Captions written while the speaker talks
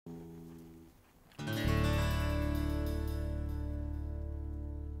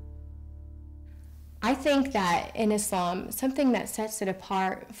I think that in Islam, something that sets it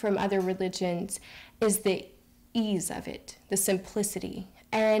apart from other religions is the ease of it, the simplicity.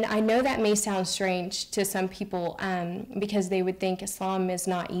 And I know that may sound strange to some people because they would think Islam is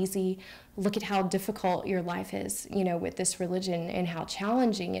not easy. Look at how difficult your life is, you know, with this religion and how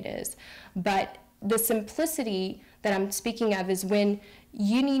challenging it is. But the simplicity that I'm speaking of is when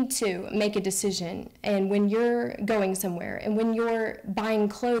you need to make a decision, and when you're going somewhere, and when you're buying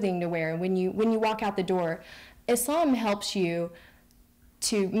clothing to wear, and when you walk out the door. Islam helps you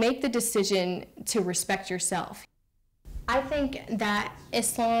to make the decision to respect yourself. I think that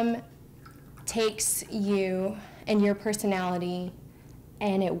Islam takes you and your personality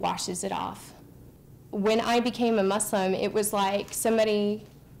and it washes it off. When I became a Muslim, it was like somebody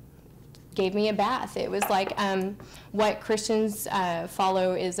gave me a bath. It was like what Christians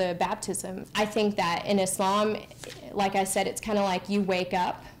follow is a baptism. I think that in Islam, like I said, it's kind of like you wake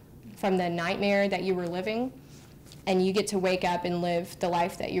up from the nightmare that you were living, and you get to wake up and live the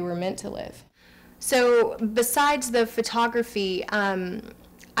life that you were meant to live. So besides the photography,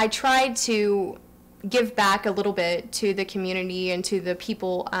 I tried to give back a little bit to the community and to the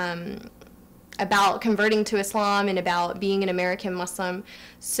people about converting to Islam and about being an American Muslim.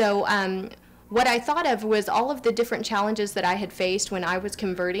 So what I thought of was all of the different challenges that I had faced when I was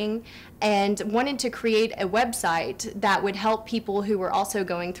converting, and wanted to create a website that would help people who were also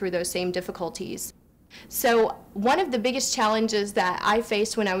going through those same difficulties. So one of the biggest challenges that I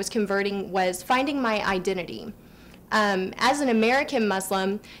faced when I was converting was finding my identity. As an American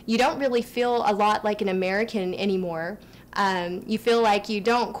Muslim, you don't really feel a lot like an American anymore. You feel like you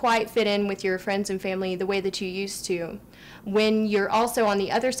don't quite fit in with your friends and family the way that you used to. When you're also on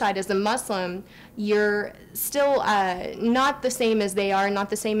the other side as a Muslim, you're still not the same as they are, not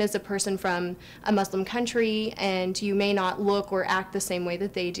the same as a person from a Muslim country, and you may not look or act the same way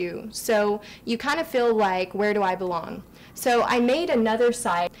that they do. So you kind of feel like, where do I belong? So I made another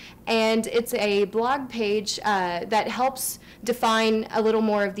site, and it's a blog page that helps define a little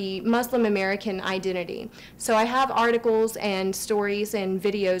more of the Muslim American identity. So I have articles and stories and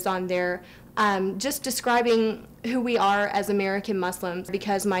videos on there just describing who we are as American Muslims,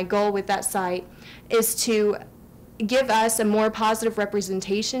 because my goal with that site is to give us a more positive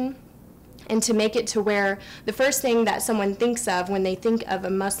representation and to make it to where the first thing that someone thinks of when they think of a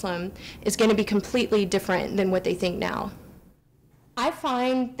Muslim is going to be completely different than what they think now. I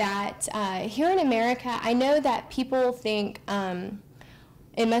find that here in America, I know that people think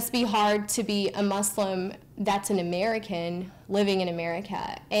it must be hard to be a Muslim that's an American living in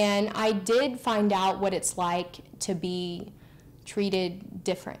America. And I did find out what it's like to be treated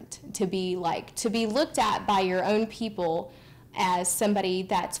different, to be looked at by your own people as somebody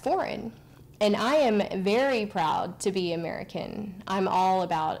that's foreign. And I am very proud to be American. I'm all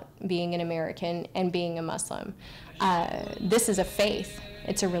about being an American and being a Muslim. This is a faith.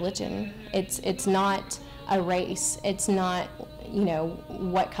 It's a religion. It's not a race. It's not, you know,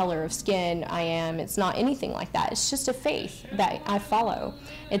 what color of skin I am. It's not anything like that. It's just a faith that I follow.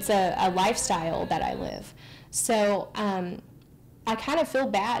 It's a lifestyle that I live. So I kind of feel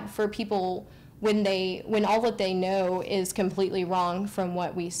bad for people when all that they know is completely wrong from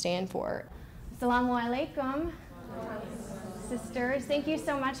what we stand for. Assalamu alaikum. Sisters, thank you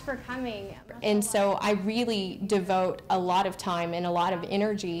so much for coming. And so I really devote a lot of time and a lot of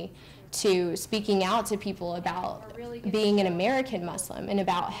energy to speaking out to people about being an American Muslim and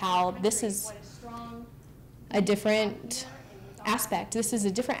about how this is a different aspect. This is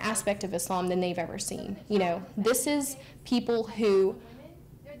a different aspect of Islam than they've ever seen. You know, this is people who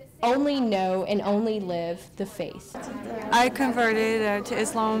only know and only live the faith. I converted to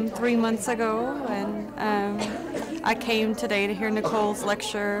Islam 3 months ago, and I came today to hear Nicole's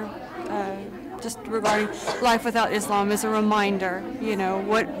lecture just regarding life without Islam as a reminder, you know,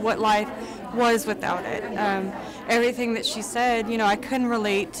 what life was without it. Everything that she said, you know, I couldn't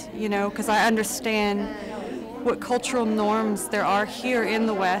relate, you know, because I understand what cultural norms there are here in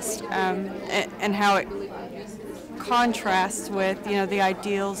the West, and how it contrasts with, you know, the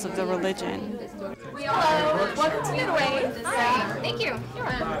ideals of the religion. Hello, welcome to Getaway. Hi, thank you.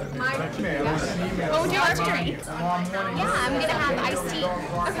 What would you like to drink? Yeah, I'm going to have iced tea.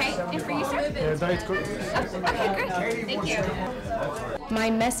 Okay, and for you, sir? Diet Coke. Okay, great. Thank you. My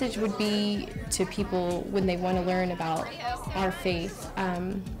message would be to people when they want to learn about our faith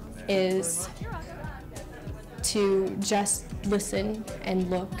is to just listen and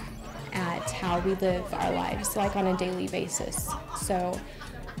look at how we live our lives, like on a daily basis. So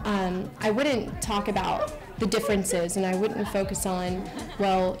I wouldn't talk about the differences, and I wouldn't focus on,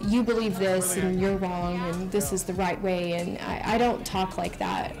 well, you believe this and you're wrong and this is the right way, and I don't talk like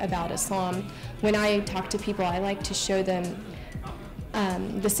that about Islam. When I talk to people, I like to show them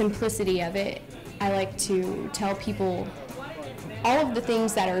the simplicity of it. I like to tell people all of the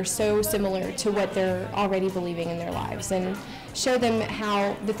things that are so similar to what they're already believing in their lives, and show them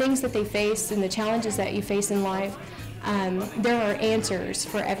how the things that they face and the challenges that you face in life, there are answers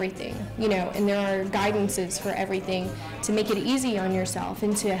for everything, you know, and there are guidances for everything to make it easy on yourself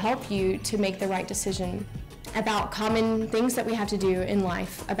and to help you to make the right decision about common things that we have to do in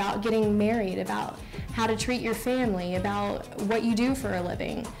life, about getting married, about how to treat your family, about what you do for a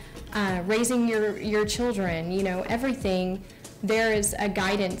living, raising your children, you know, everything. There is a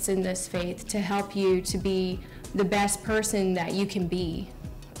guidance in this faith to help you to be the best person that you can be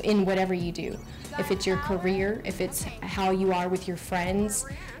in whatever you do. If it's your career, if it's how you are with your friends,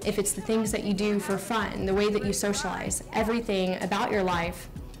 if it's the things that you do for fun, the way that you socialize, everything about your life,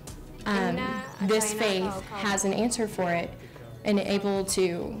 this faith has an answer for it and able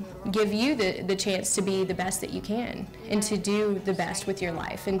to give you the chance to be the best that you can and to do the best with your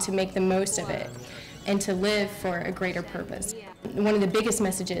life and to make the most of it and to live for a greater purpose. One of the biggest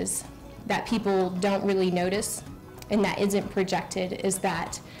messages that people don't really notice and that isn't projected is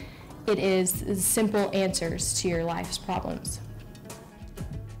that it is simple answers to your life's problems.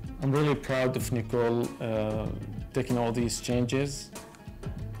 I'm really proud of Nicole taking all these changes,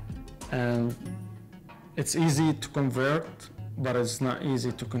 and it's easy to convert, but it's not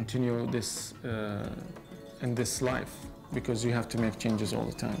easy to continue this in this life because you have to make changes all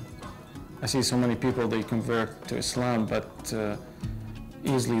the time. I see so many people, they convert to Islam, but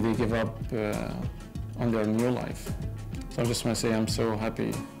easily they give up on their new life. So I just want to say I'm so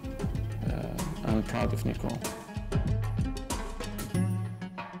happy. I'm proud of Nicole.